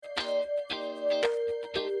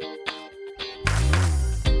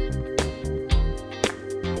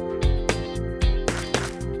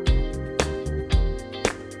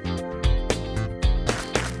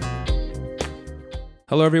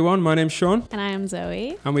Hello everyone, my name's Sean. And I am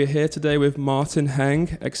Zoe. And we're here today with Martin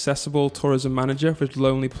Heng, Accessible Tourism Manager with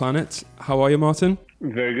Lonely Planet. How are you, Martin?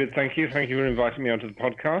 Very good, thank you. Thank you for inviting me onto the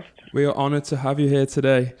podcast. We are honoured to have you here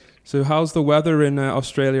today. So how's the weather in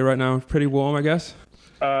Australia right now? Pretty warm, I guess?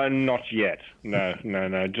 Not yet. No.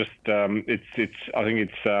 Just it's. I think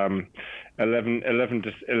it's 11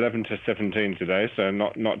 to 17 today, so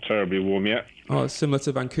not terribly warm yet. Oh, it's similar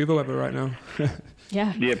to Vancouver weather right now.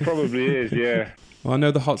 Yeah. Yeah, probably is. Yeah. Well, I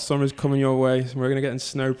know the hot summer is coming your way, so we're going to get in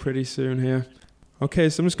snow pretty soon here. Okay,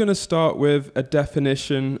 so I'm just going to start with a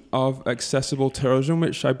definition of accessible tourism,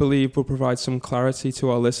 which I believe will provide some clarity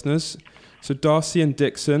to our listeners. So Darcy and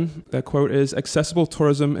Dixon, their quote is, "Accessible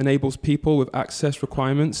tourism enables people with access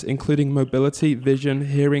requirements, including mobility, vision,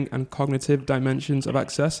 hearing, and cognitive dimensions of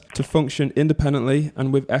access, to function independently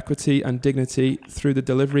and with equity and dignity through the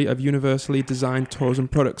delivery of universally designed tourism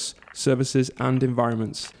products, services, and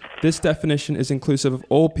environments. This definition is inclusive of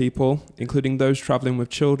all people, including those traveling with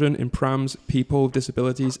children in prams, people with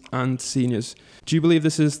disabilities, and seniors." Do you believe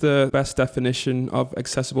this is the best definition of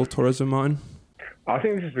accessible tourism, Martin? I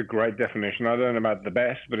think this is a great definition. I don't know about the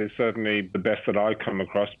best, but it's certainly the best that I've come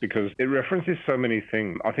across because it references so many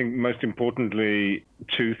things. I think most importantly,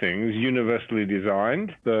 two things. Universally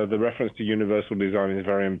designed. The reference to universal design is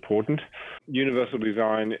very important. Universal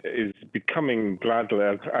design is becoming,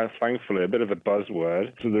 gladly, thankfully, a bit of a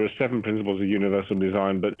buzzword. So there are 7 principles of universal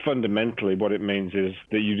design, but fundamentally what it means is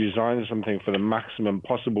that you design something for the maximum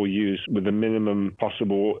possible use with the minimum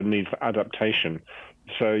possible need for adaptation.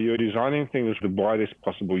 So you're designing things with the widest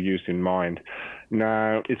possible use in mind.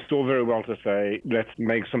 Now, it's all very well to say, let's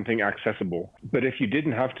make something accessible. But if you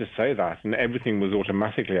didn't have to say that and everything was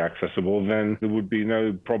automatically accessible, then there would be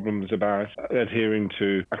no problems about adhering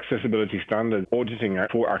to accessibility standards, auditing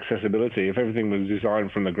for accessibility. If everything was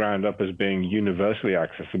designed from the ground up as being universally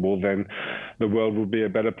accessible, then the world would be a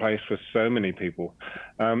better place for so many people.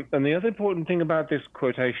 And the other important thing about this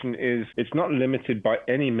quotation is it's not limited by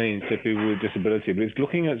any means to people with disability, but it's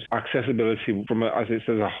looking at accessibility from, as it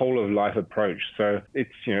says, a whole of life approach. So it's,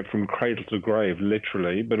 from cradle to grave,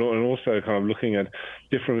 literally, but also kind of looking at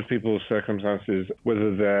different people's circumstances,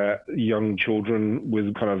 whether they're young children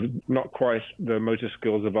with kind of not quite the motor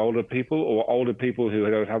skills of older people, or older people who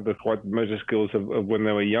don't have the quite motor skills of when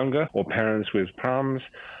they were younger, or parents with prams.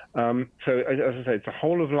 So as I say, it's a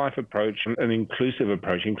whole of life approach, an inclusive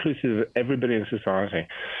approach, inclusive of everybody in society.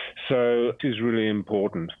 So this is really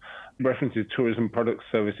important. References tourism products,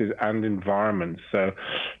 services, and environments. So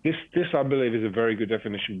this I believe is a very good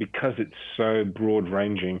definition because it's so broad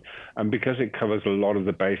ranging and because it covers a lot of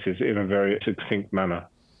the bases in a very succinct manner.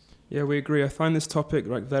 Yeah, we agree. I find this topic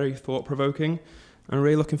very thought-provoking. I'm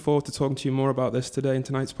really looking forward to talking to you more about this today in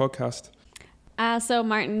tonight's podcast. So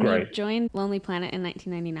Martin, Great. You joined Lonely Planet in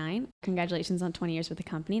 1999. Congratulations on 20 years with the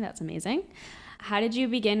company. That's amazing. How did you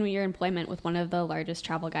begin your employment with one of the largest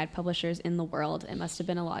travel guide publishers in the world? It must have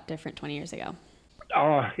been a lot different 20 years ago.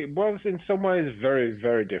 It was in some ways very,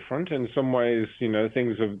 very different. In some ways,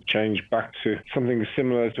 things have changed back to something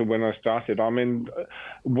similar to when I started. I mean,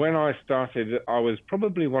 when I started, I was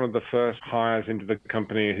probably one of the first hires into the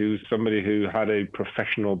company who's somebody who had a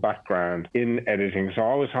professional background in editing. So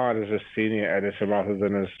I was hired as a senior editor rather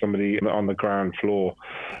than as somebody on the ground floor.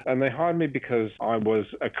 And they hired me because I was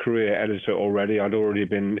a career editor already. I'd already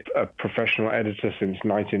been a professional editor since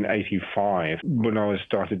 1985 when I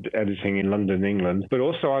started editing in London, England. But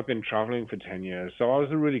also I've been traveling for 10 years, so I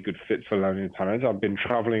was a really good fit for Lonely Planet. I've been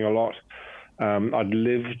traveling a lot. I'd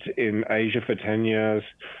lived in Asia for 10 years,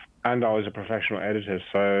 and I was a professional editor,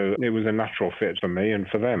 so it was a natural fit for me and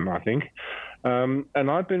for them, I think. And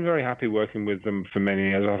I've been very happy working with them for many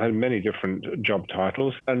years. I've had many different job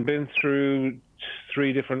titles and been through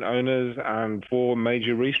 3 different owners and 4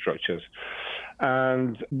 major restructures.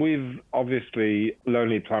 And we've obviously,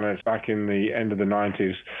 Lonely Planet, back in the end of the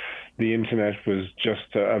 90s, the internet was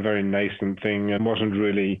just a very nascent thing and wasn't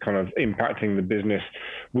really kind of impacting the business.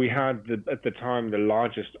 We had, at the time, the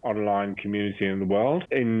largest online community in the world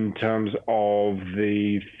in terms of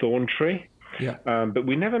the Thorn Tree. Yeah. But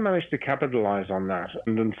we never managed to capitalize on that.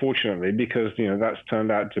 And unfortunately, because, that's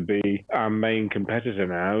turned out to be our main competitor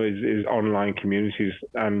now is online communities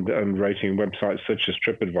and rating websites such as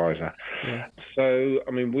TripAdvisor. Yeah. So,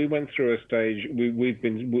 I mean, we went through a stage,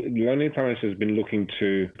 Lonely Planet has been looking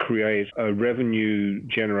to create a revenue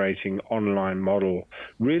generating online model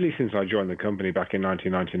really since I joined the company back in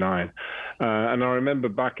 1999. And I remember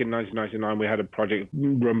back in 1999, we had a project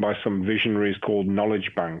run by some visionaries called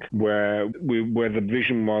Knowledge Bank, where the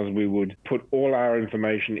vision was we would put all our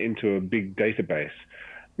information into a big database.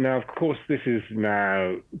 Now, of course, this is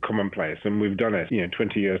now commonplace, and we've done it.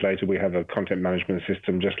 20 years later, we have a content management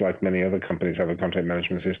system, just like many other companies have a content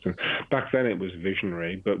management system. Back then, it was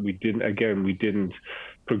visionary, but we didn't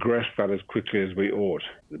progress that as quickly as we ought.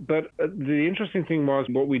 But the interesting thing was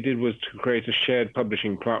what we did was to create a shared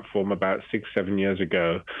publishing platform about 6-7 years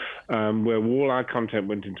ago, where all our content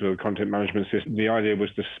went into a content management system. The idea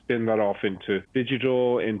was to spin that off into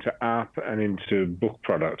digital, into app, and into book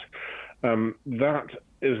product. That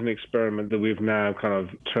is an experiment that we've now kind of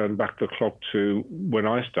turned back the clock to when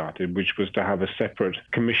I started, which was to have a separate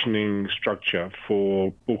commissioning structure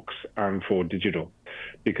for books and for digital.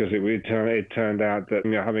 Because it turned out that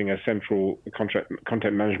having a central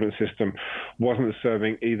content management system wasn't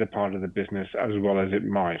serving either part of the business as well as it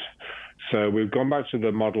might. So we've gone back to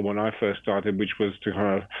the model when I first started, which was to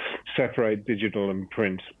kind of separate digital and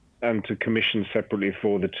print and to commission separately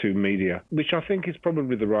for the two media, which I think is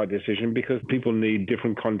probably the right decision because people need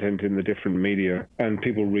different content in the different media and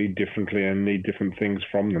people read differently and need different things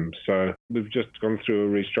from them. So we've just gone through a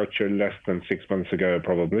restructure less than 6 months ago,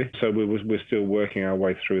 probably. So we're still working our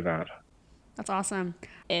way through that. That's awesome.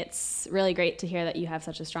 It's really great to hear that you have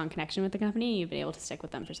such a strong connection with the company. You've been able to stick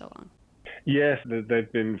with them for so long. Yes,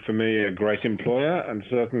 they've been for me a great employer, and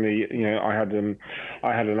certainly, I had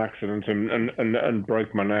an accident and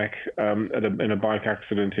broke my neck in a bike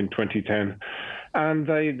accident in 2010, and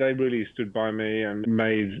they really stood by me and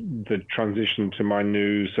made the transition to my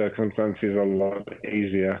new circumstances a lot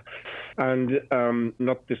easier. And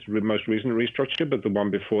not this most recent restructure, but the one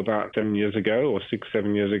before that 7 years ago or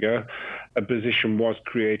 6-7 years ago, a position was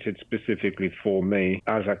created specifically for me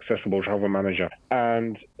as accessible travel manager.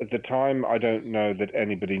 And at the time, I don't know that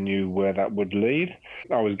anybody knew where that would lead.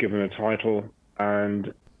 I was given a title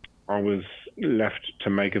and I was left to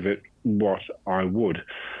make of it what I would.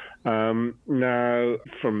 Now,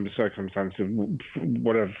 from circumstances, for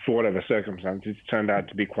whatever circumstances, it turned out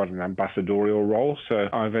to be quite an ambassadorial role. So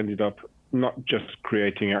I've ended up not just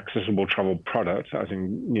creating accessible travel products, as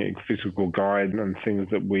in physical guide and things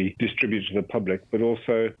that we distribute to the public, but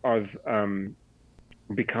also I've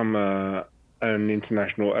become a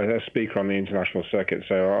speaker on the international circuit.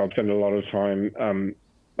 So I've spent a lot of time.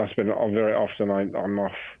 Very often I'm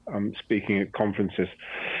off speaking at conferences.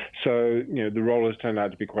 So the role has turned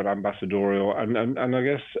out to be quite ambassadorial, and I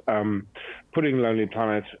guess putting Lonely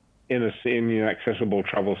Planet in the accessible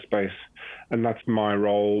travel space, and that's my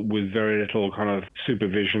role with very little kind of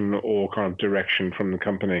supervision or kind of direction from the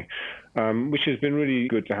company, which has been really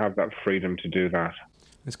good to have that freedom to do that.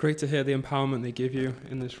 It's great to hear the empowerment they give you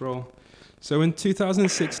in this role. So in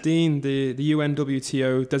 2016, the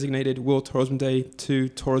UNWTO designated World Tourism Day to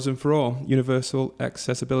Tourism for All, Universal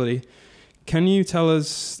Accessibility. Can you tell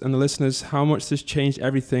us and the listeners how much this changed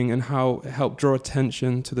everything and how it helped draw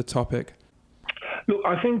attention to the topic? Look,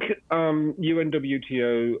 I think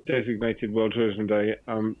UNWTO designated World Tourism Day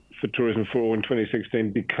for Tourism for All in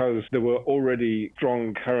 2016 because there were already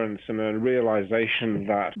strong currents and a realization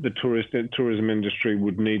that the tourism industry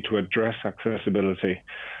would need to address accessibility.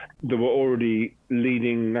 There were already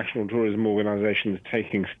leading national tourism organizations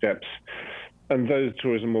taking steps, and those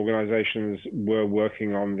tourism organizations were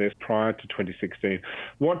working on this prior to 2016.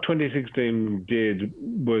 What 2016 did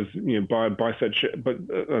was, by such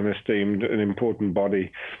an esteemed and important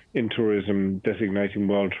body in tourism designating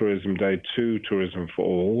World Tourism Day to Tourism for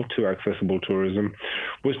All, to accessible tourism,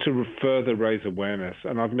 was to further raise awareness.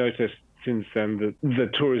 And I've noticed since then that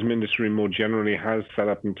the tourism industry more generally has sat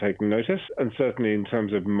up and taken notice. And certainly in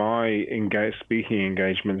terms of my speaking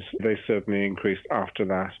engagements, they certainly increased after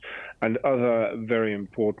that. And other very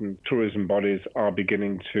important tourism bodies are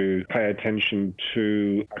beginning to pay attention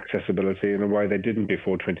to accessibility in a way they didn't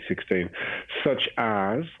before 2016, such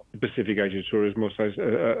as the Pacific Asia Tourism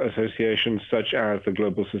Association, such as the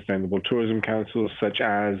Global Sustainable Tourism Council, such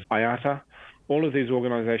as IATA. All of these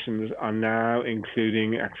organizations are now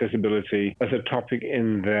including accessibility as a topic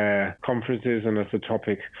in their conferences and as a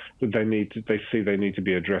topic that they need to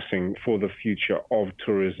be addressing for the future of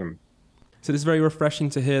tourism. So it's very refreshing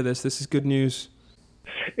to hear this. This is good news.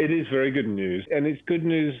 It is very good news. And it's good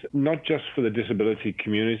news not just for the disabled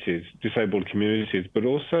communities, but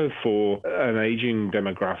also for an aging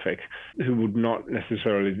demographic who would not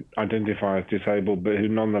necessarily identify as disabled, but who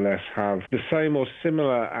nonetheless have the same or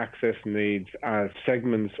similar access needs as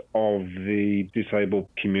segments of the disabled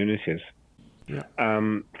communities. Yeah.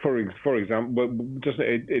 For example,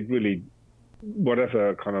 it really,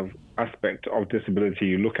 whatever kind of aspect of disability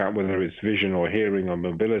you look at, whether it's vision or hearing or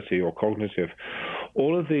mobility or cognitive,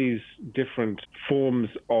 All of these different forms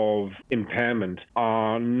of impairment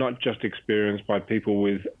are not just experienced by people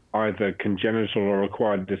with either congenital or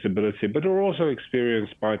acquired disability, but are also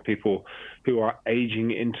experienced by people who are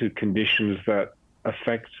aging into conditions that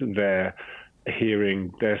affect their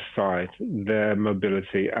hearing, their sight, their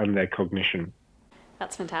mobility, and their cognition.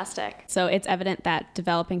 That's fantastic. So it's evident that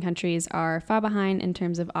developing countries are far behind in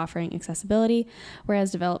terms of offering accessibility,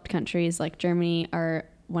 whereas developed countries like Germany are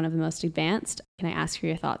one of the most advanced. Can I ask for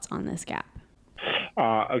your thoughts on this gap?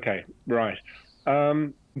 Okay, right.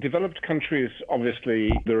 Developed countries, obviously,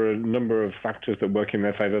 there are a number of factors that work in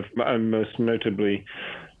their favor, and most notably,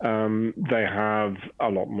 they have a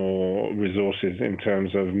lot more resources in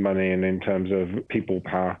terms of money and in terms of people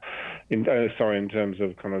power, in terms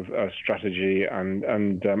of kind of strategy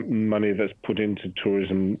and money that's put into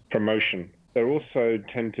tourism promotion. They also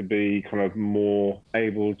tend to be kind of more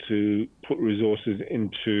able to put resources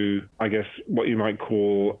into, I guess, what you might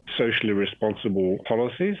call socially responsible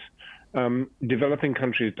policies. Developing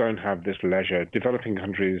countries don't have this leisure. Developing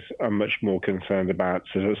countries are much more concerned about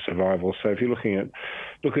survival. So if you're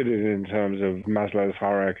look at it in terms of Maslow's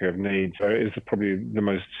hierarchy of needs, it's probably the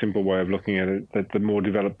most simple way of looking at it, that the more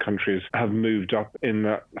developed countries have moved up in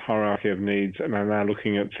that hierarchy of needs and are now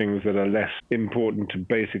looking at things that are less important to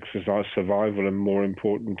basic survival and more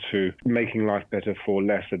important to making life better for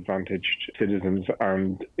less advantaged citizens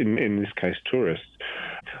and, in this case, tourists.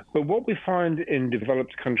 But what we find in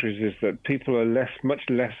developed countries is that people are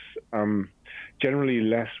generally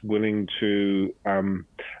less willing to and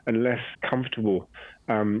less comfortable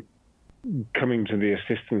coming to the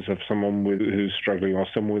assistance of someone who's struggling or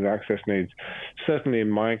someone with access needs. Certainly in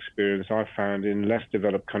my experience, I've found in less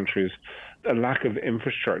developed countries a lack of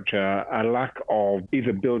infrastructure, a lack of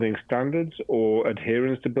either building standards or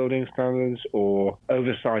adherence to building standards or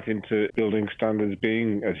oversight into building standards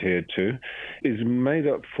being adhered to is made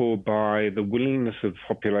up for by the willingness of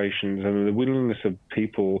populations and the willingness of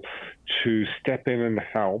people to step in and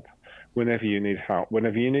help whenever you need help,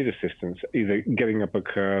 whenever you need assistance, either getting up a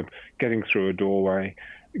curb, getting through a doorway,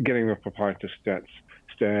 getting up a flight of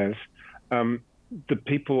stairs. The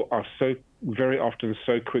people are so very often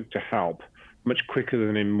so quick to help, much quicker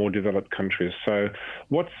than in more developed countries. So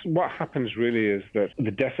what happens really is that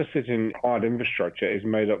the deficit in hard infrastructure is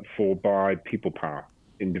made up for by people power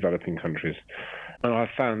in developing countries. And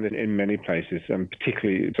I've found that in many places, and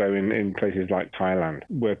particularly so in places like Thailand,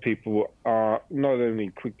 where people are not only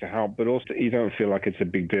quick to help, but also you don't feel like it's a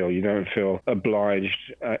big deal. You don't feel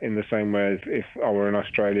obliged in the same way as if I were in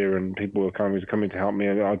Australia and people were coming to help me,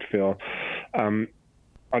 and I'd feel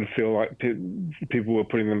like people were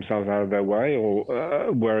putting themselves out of their way, or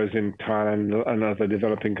whereas in Thailand and other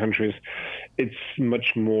developing countries, it's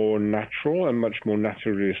much more natural and much more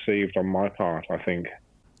naturally received on my part, I think.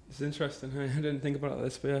 It's interesting. I didn't think about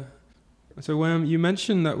this, but yeah. So you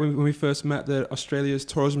mentioned that when we first met that Australia's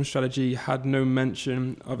tourism strategy had no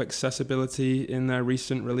mention of accessibility in their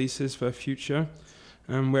recent releases for future,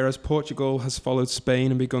 whereas Portugal has followed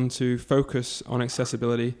Spain and begun to focus on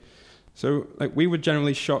accessibility. So we were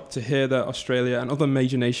generally shocked to hear that Australia and other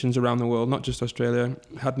major nations around the world, not just Australia,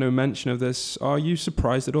 had no mention of this. Are you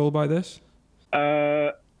surprised at all by this?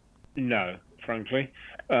 No, frankly.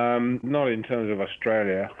 Not in terms of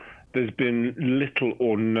Australia. There's been little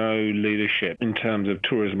or no leadership in terms of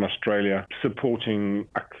Tourism Australia supporting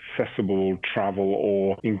accessible travel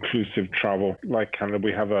or inclusive travel. Like Canada,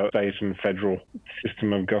 we have a state and federal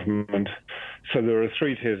system of government. So there are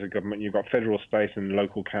 3 tiers of government. You've got federal, state, and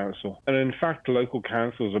local council. And in fact, local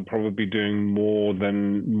councils are probably doing more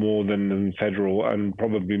than federal, and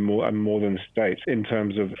probably more than state in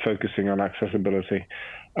terms of focusing on accessibility.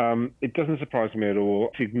 It doesn't surprise me at all.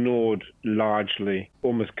 It's ignored largely,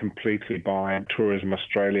 almost completely by Tourism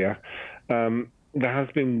Australia. There has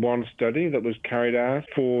been one study that was carried out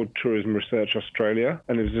for Tourism Research Australia,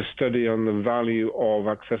 and it was a study on the value of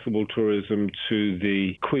accessible tourism to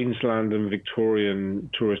the Queensland and Victorian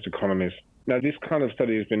tourist economies. Now, this kind of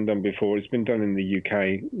study has been done before. It's been done in the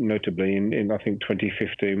UK, notably in I think,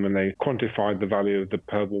 2015, when they quantified the value of the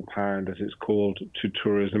purple pound, as it's called, to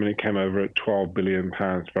tourism, and it came over at £12 billion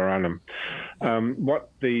per annum. What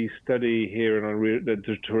the study here,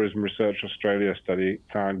 the Tourism Research Australia study,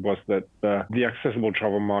 found was that the accessible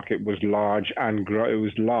travel market was large and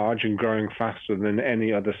growing faster than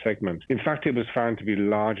any other segment. In fact, it was found to be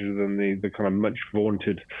larger than the kind of much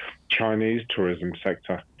vaunted Chinese tourism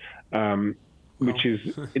sector. Which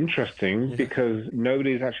is interesting because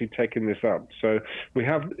nobody's actually taken this up. So we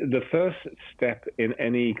have the first step in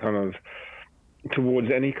any kind of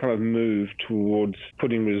move towards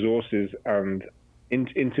putting resources and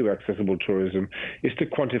into accessible tourism is to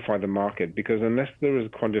quantify the market, because unless there is a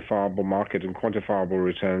quantifiable market and quantifiable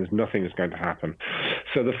returns, nothing is going to happen.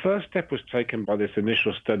 So the first step was taken by this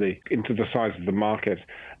initial study into the size of the market,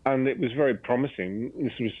 and it was very promising.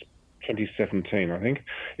 This was 2017, I think.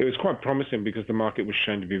 It was quite promising because the market was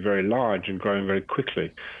shown to be very large and growing very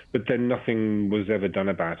quickly, but then nothing was ever done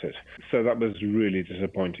about it. So that was really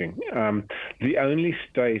disappointing. The only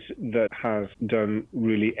state that has done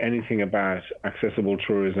really anything about accessible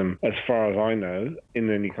tourism, as far as I know, in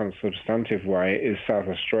any kind of substantive way, is South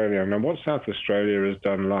Australia. Now, what South Australia has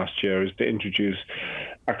done last year is to introduce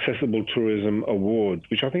Accessible Tourism Awards,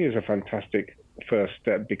 which I think is a fantastic first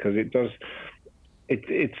step, because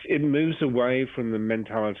it moves away from the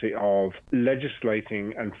mentality of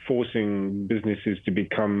legislating and forcing businesses to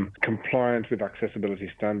become compliant with accessibility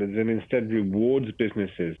standards, and instead rewards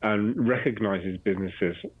businesses and recognizes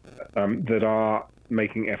businesses that are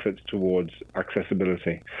making efforts towards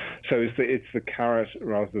accessibility. So it's the carrot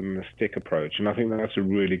rather than the stick approach, and I think that's a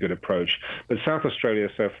really good approach. But South Australia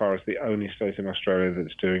so far is the only state in Australia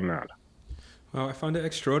that's doing that. Wow, I find it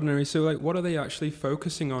extraordinary. So, like, what are they actually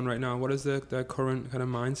focusing on right now? What is their current kind of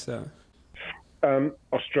mindset?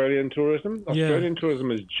 Australian tourism. Australian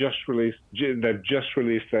tourism has just released. They've just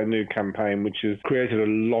released their new campaign, which has created a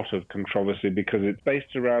lot of controversy because it's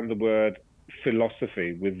based around the word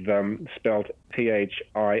philosophy, with spelled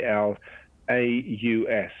PHILAUSOP,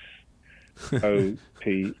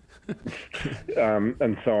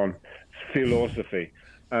 and so on. Philosophy.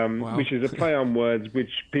 Wow. Which is a play on words, which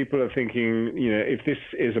people are thinking, if this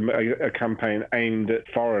is a campaign aimed at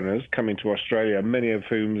foreigners coming to Australia, many of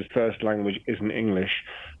whom's first language isn't English,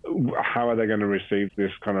 how are they going to receive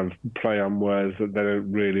this kind of play on words that they don't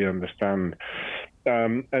really understand?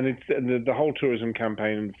 And it's the whole tourism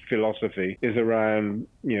campaign philosophy is around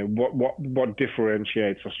what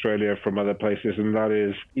differentiates Australia from other places, and that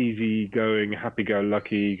is easygoing,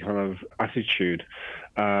 happy-go-lucky kind of attitude.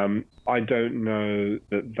 I don't know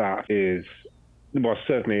that is. Well,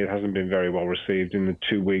 certainly it hasn't been very well received in the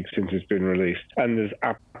 2 weeks since it's been released. And there's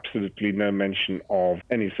absolutely no mention of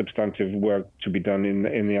any substantive work to be done in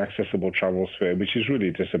the accessible travel sphere, which is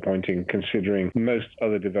really disappointing considering most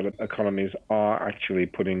other developed economies are actually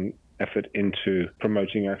putting effort into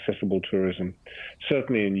promoting accessible tourism.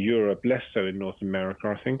 Certainly in Europe, less so in North America,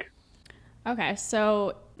 I think. Okay,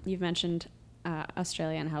 so you've mentioned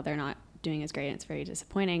Australia and how they're not doing as great, and it's very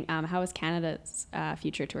disappointing. How is Canada's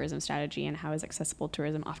future tourism strategy, and how is accessible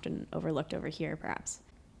tourism often overlooked over here, perhaps?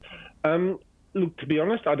 Look, to be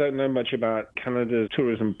honest, I don't know much about Canada's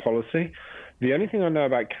tourism policy. The only thing I know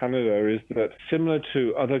about Canada is that, similar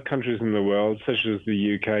to other countries in the world, such as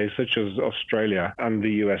the UK, such as Australia and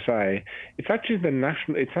the USA, it's actually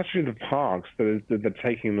the parks that are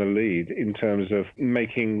taking the lead in terms of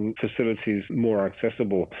making facilities more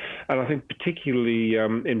accessible. And I think particularly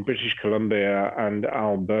in British Columbia and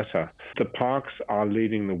Alberta, the parks are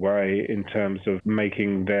leading the way in terms of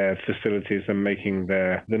making their facilities and making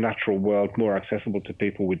the natural world more accessible to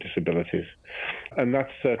people with disabilities. And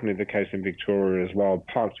that's certainly the case in Victoria as well.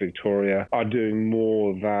 Parks Victoria are doing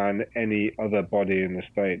more than any other body in the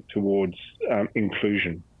state towards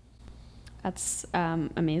inclusion. That's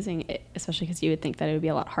amazing, especially because you would think that it would be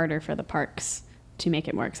a lot harder for the parks to make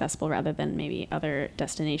it more accessible rather than maybe other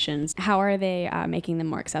destinations. How are they making them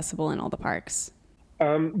more accessible in all the parks?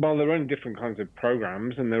 Well, they're running different kinds of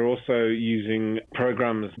programs, and they're also using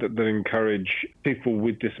programs that encourage people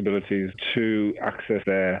with disabilities to access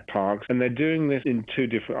their parks. And they're doing this in two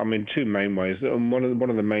main ways. And one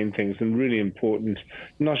of the main things, and really important,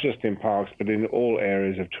 not just in parks, but in all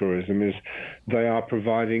areas of tourism, is they are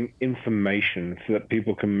providing information so that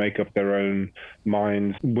people can make up their own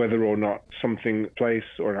minds whether or not something, place,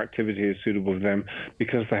 or an activity is suitable for them,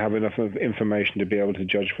 because they have enough of information to be able to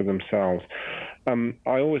judge for themselves.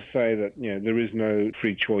 I always say that there is no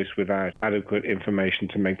free choice without adequate information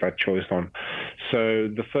to make that choice on. So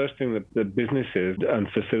the first thing that the businesses and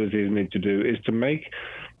facilities need to do is to make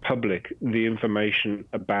public the information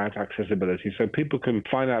about accessibility, so people can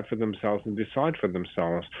find out for themselves and decide for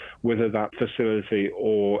themselves whether that facility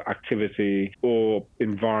or activity or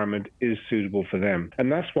environment is suitable for them. And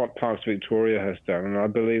that's what Parks Victoria has done, and I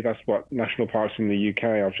believe that's what national parks in the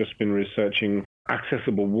UK. I've just been researching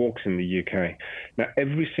accessible walks in the UK. Now,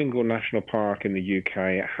 every single national park in the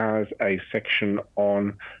UK has a section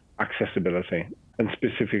on accessibility, and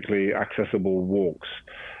specifically accessible walks.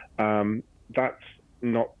 That's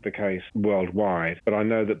not the case worldwide, but I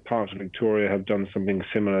know that Parks Victoria have done something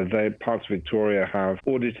similar. Parks Victoria have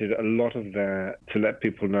audited a lot of to let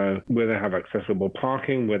people know where they have accessible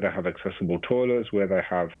parking, where they have accessible toilets, where they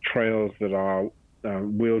have trails that are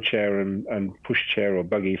wheelchair and pushchair or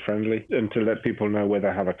buggy friendly, and to let people know where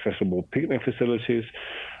they have accessible picnic facilities,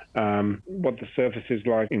 what the surface is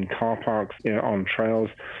like in car parks, on trails,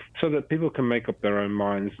 so that people can make up their own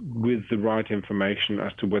minds with the right information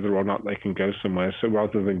as to whether or not they can go somewhere. So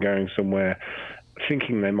rather than going somewhere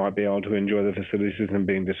thinking they might be able to enjoy the facilities and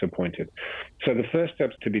being disappointed. So the first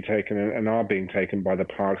steps to be taken and are being taken by the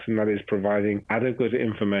parks, and that is providing adequate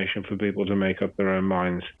information for people to make up their own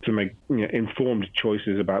minds, to make informed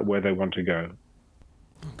choices about where they want to go.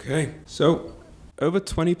 Okay, so over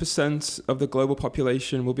 20% of the global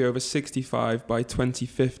population will be over 65 by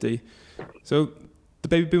 2050. So the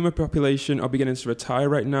baby boomer population are beginning to retire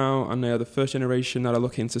right now, and they are the first generation that are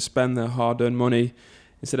looking to spend their hard-earned money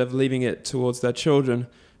instead of leaving it towards their children.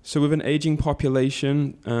 So with an aging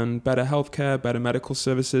population and better healthcare, better medical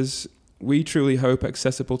services, we truly hope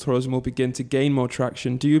accessible tourism will begin to gain more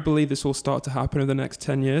traction. Do you believe this will start to happen in the next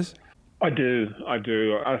 10 years? I do.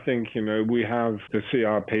 I think, we have the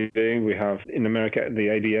CRPD, we have in America the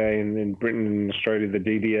ADA, and in Britain and Australia the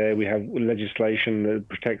DDA. We have legislation that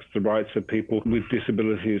protects the rights of people with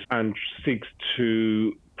disabilities and seeks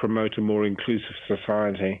to promote a more inclusive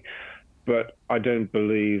society. But I don't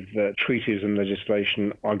believe that treaties and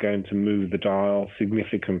legislation are going to move the dial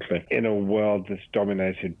significantly in a world that's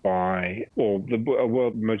dominated by, or a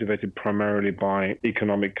world motivated primarily by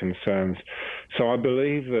economic concerns. So I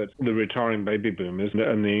believe that the retiring baby boomers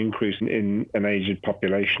and the increase in an aged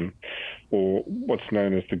population, or what's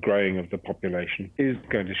known as the greying of the population, is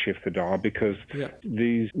going to shift the dial, because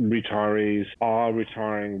these retirees are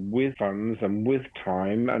retiring with funds and with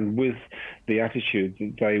time and with the attitude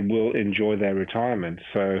that they will enjoy their retirement.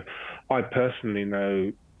 So I personally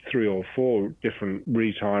know 3 or 4 different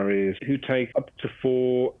retirees who take up to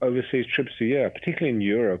 4 overseas trips a year, particularly in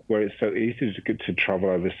Europe, where it's so easy to travel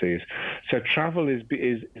overseas. So travel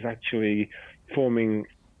is actually forming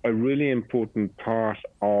a really important part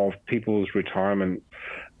of people's retirement,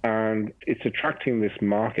 and it's attracting this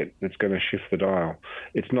market that's going to shift the dial.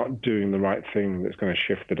 It's not doing the right thing that's going to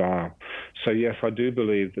shift the dial. So yes, I do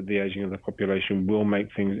believe that the aging of the population will make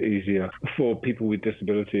things easier for people with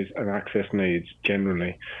disabilities and access needs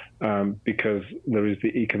generally, because there is the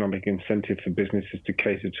economic incentive for businesses to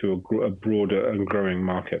cater to a broader and growing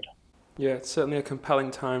market. Yeah, it's certainly a compelling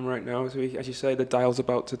time right now, as you say, the dial's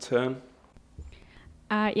about to turn.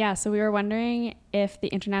 So we were wondering if the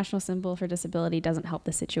international symbol for disability doesn't help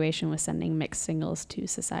the situation with sending mixed signals to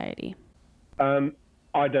society.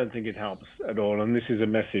 I don't think it helps at all, and this is a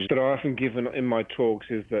message that I often give in my talks,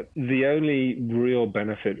 is that the only real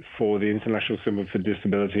benefit for the international symbol for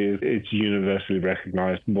disability is it's universally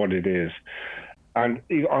recognised what it is. And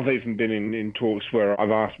I've even been in talks where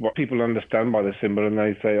I've asked what people understand by the symbol, and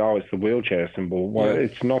they say, it's the wheelchair symbol. Well,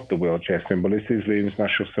 It's not the wheelchair symbol. It is the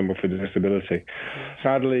international symbol for disability.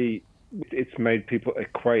 Sadly, it's made people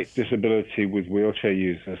equate disability with wheelchair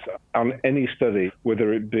users. On any study,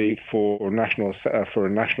 whether it be for a national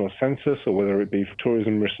census or whether it be for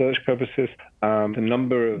tourism research purposes, the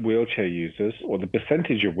number of wheelchair users, or the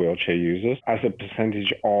percentage of wheelchair users as a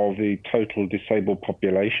percentage of the total disabled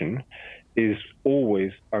population, is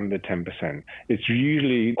always under 10%. It's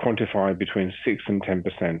usually quantified between 6 and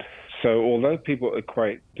 10%. So although people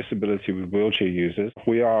equate disability with wheelchair users,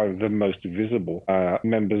 we are the most visible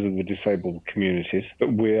members of the disabled communities,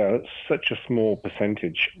 but we are such a small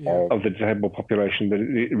percentage of the disabled population that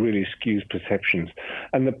it really skews perceptions.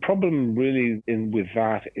 And the problem really with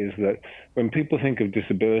that is that when people think of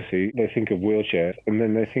disability, they think of wheelchairs, and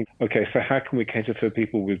then they think, okay, so how can we cater for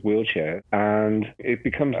people with wheelchairs? And it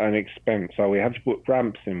becomes an expense. So we have to put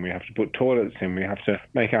ramps in, we have to put toilets in, we have to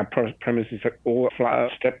make our premises all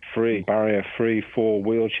flat, step-free, barrier-free for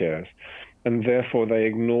wheelchairs. And therefore they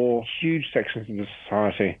ignore huge sections of the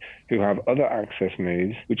society who have other access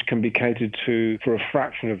needs, which can be catered to for a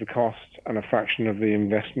fraction of the cost and a fraction of the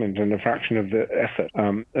investment and a fraction of the effort.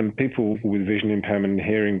 And people with vision impairment and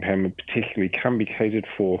hearing impairment particularly can be catered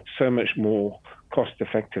for so much more cost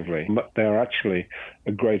effectively, but they're actually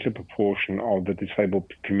a greater proportion of the disabled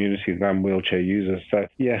community than wheelchair users. So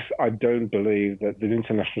yes, I don't believe that the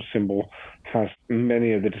international symbol has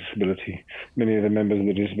many of the members of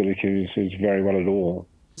the disability community very well at all.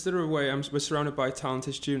 Is there a way, we're surrounded by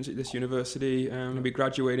talented students at this university, and be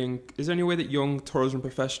graduating, is there any way that young tourism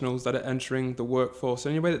professionals that are entering the workforce,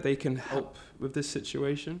 any way that they can help with this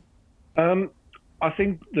situation? I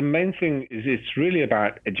think the main thing is it's really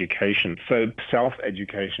about education. So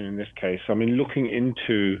self-education in this case. I mean, looking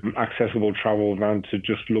into accessible travel than to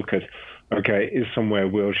just look at okay, is somewhere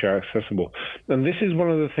wheelchair accessible. And this is one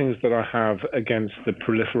of the things that I have against the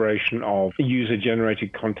proliferation of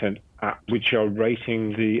user-generated content apps which are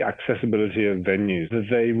rating the accessibility of venues.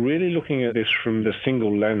 They're really looking at this from the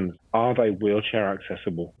single lens. Are they wheelchair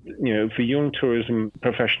accessible? You know, for young tourism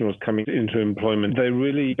professionals coming into employment, the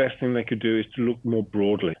really best thing they could do is to look more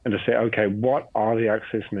broadly and to say, okay, what are the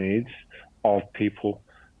access needs of people,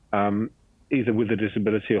 either with a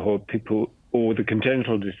disability or people or with a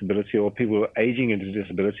congenital disability, or people who are aging into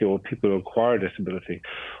disability, or people who acquire a disability.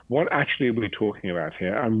 What actually are we talking about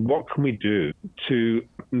here, and what can we do to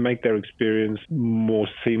make their experience more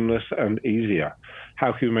seamless and easier?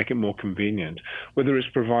 How can we make it more convenient? Whether it's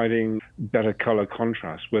providing better color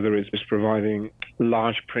contrast, whether it's providing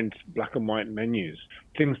large print black and white menus,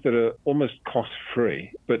 things that are almost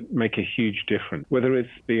cost-free but make a huge difference. Whether it's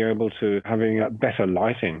being able to having better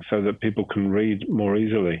lighting so that people can read more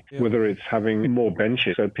easily, whether it's having more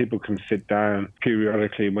benches so people can sit down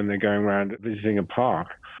periodically when they're going around visiting a park.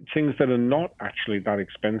 Things that are not actually that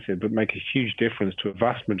expensive but make a huge difference to a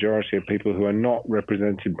vast majority of people who are not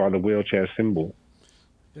represented by the wheelchair symbol.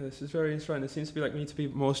 Yeah, this is very interesting. It seems to be like we need to be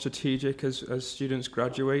more strategic as students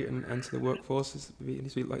graduate and enter the workforce. We need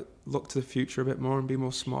to be like look to the future a bit more and be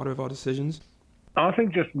more smarter with our decisions. I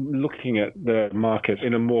think just looking at the market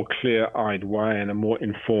in a more clear-eyed way and a more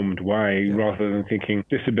informed way, rather than thinking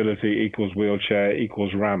disability equals wheelchair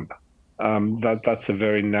equals ramp. That's a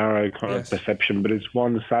very narrow kind of perception, but it's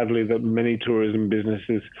one, sadly, that many tourism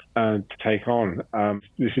businesses take on.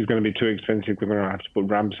 This is going to be too expensive. We're going to have to put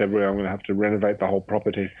ramps everywhere. I'm going to have to renovate the whole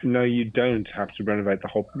property. No, you don't have to renovate the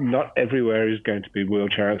whole. Not everywhere is going to be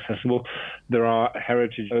wheelchair accessible. There are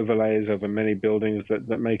heritage overlays over many buildings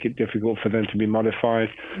that make it difficult for them to be modified.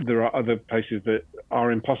 There are other places that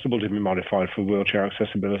are impossible to be modified for wheelchair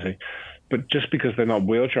accessibility. But just because they're not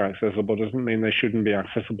wheelchair accessible doesn't mean they shouldn't be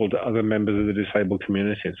accessible to other members of the disabled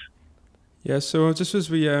communities. Yeah, so just as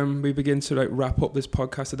we begin to wrap up this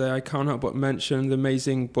podcast today, I can't help but mention the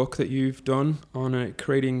amazing book that you've done on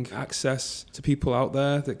creating access to people out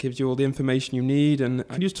there that gives you all the information you need. And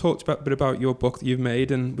can you just talk a bit about your book that you've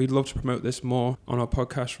made? And we'd love to promote this more on our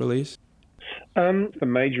podcast release. The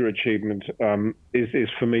major achievement is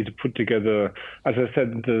for me to put together, as I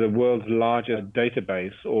said, the world's largest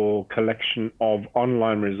database or collection of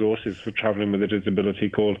online resources for traveling with a disability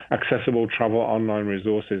called Accessible Travel Online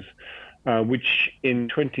Resources, which in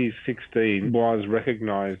 2016 was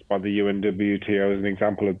recognized by the UNWTO as an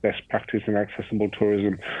example of best practice in accessible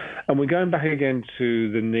tourism. And we're going back again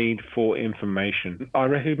to the need for information. I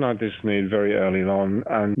recognized this need very early on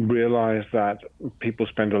and realized that people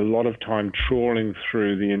spend a lot of time trawling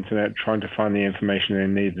through the internet trying to find the information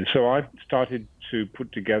they needed. So I started to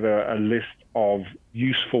put together a list of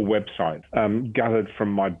useful websites gathered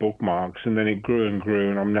from my bookmarks, and then it grew and grew,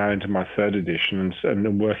 and I'm now into my third edition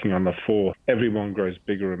and working on the fourth. Everyone grows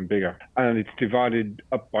bigger and bigger, and it's divided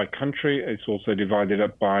up by country. It's also divided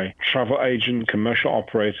up by travel agents, commercial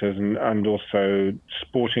operators, and also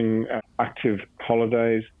sporting active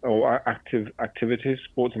holidays or active activities,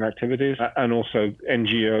 sports and activities, and also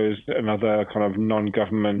NGOs and other kind of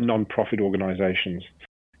non-government, non-profit organizations.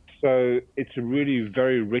 So it's a really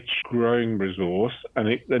very rich, growing resource, and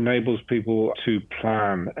it enables people to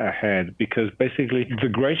plan ahead, because basically the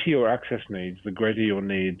greater your access needs, the greater your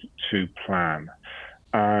need to plan.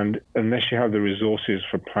 And unless you have the resources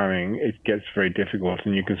for planning, it gets very difficult,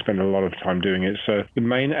 and you can spend a lot of time doing it. So the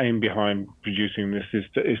main aim behind producing this is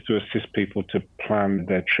to assist people to plan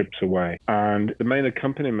their trips away. And the main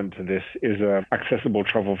accompaniment to this is an accessible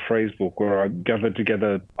travel phrase book, where I gathered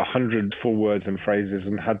together 100 full words and phrases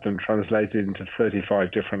and had them translated into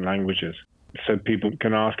 35 different languages. So people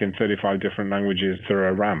can ask in 35 different languages for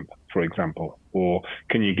a ramp, for example, or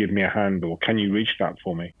can you give me a hand, or can you reach that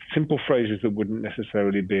for me? Simple phrases that wouldn't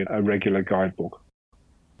necessarily be a regular guidebook.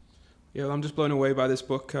 Yeah, well, I'm just blown away by this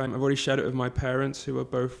book. I've already shared it with my parents, who are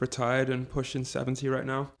both retired and pushing 70 right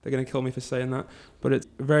now. They're going to kill me for saying that. But it's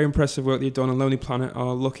very impressive work that you've done, and Lonely Planet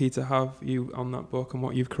are lucky to have you on that book and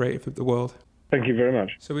what you've created for the world. Thank you very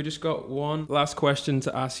much. So we just got one last question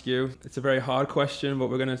to ask you. It's a very hard question, but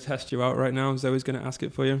we're going to test you out right now. Zoe's going to ask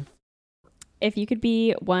it for you. If you could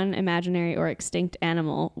be one imaginary or extinct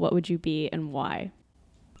animal, what would you be and why?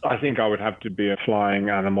 I think I would have to be a flying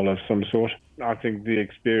animal of some sort. I think the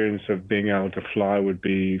experience of being able to fly would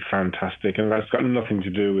be fantastic, and that's got nothing to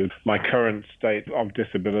do with my current state of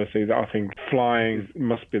disability. I think flying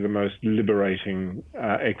must be the most liberating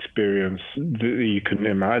experience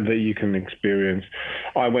that you can experience.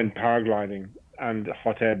 I went paragliding and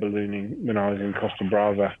hot air ballooning when I was in Costa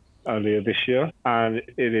Brava earlier this year, and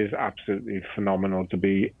it is absolutely phenomenal to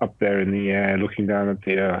be up there in the air looking down at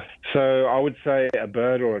the earth. So I would say a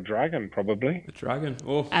bird or a dragon, probably. A dragon.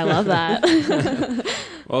 Oh, I love that.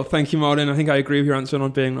 Well, thank you, Martin. I think I agree with your answer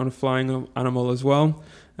on being on a flying animal as well.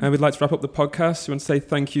 We'd like to wrap up the podcast. We want to say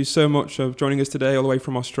thank you so much for joining us today all the way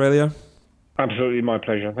from Australia. Absolutely my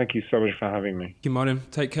pleasure. Thank you so much for having me. Thank you, Martin.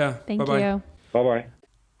 Take care. Thank Bye-bye. you. Bye-bye.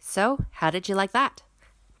 So, how did you like that?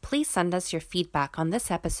 Please send us your feedback on this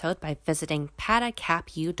episode by visiting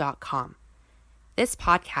patacapu.com. This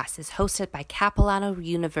podcast is hosted by Capilano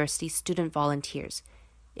University student volunteers.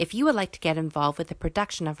 If you would like to get involved with the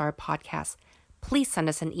production of our podcast, please send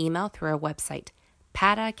us an email through our website,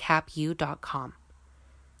 patacapu.com.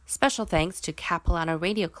 Special thanks to Capilano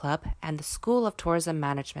Radio Club and the School of Tourism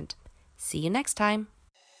Management. See you next time.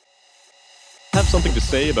 Have something to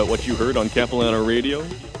say about what you heard on Capilano Radio?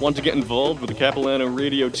 Want to get involved with the Capilano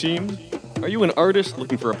Radio team? Are you an artist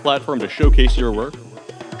looking for a platform to showcase your work?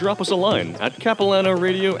 Drop us a line at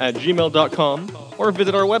capilanoradio@gmail.com or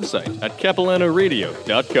visit our website at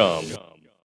capilanoradio.com.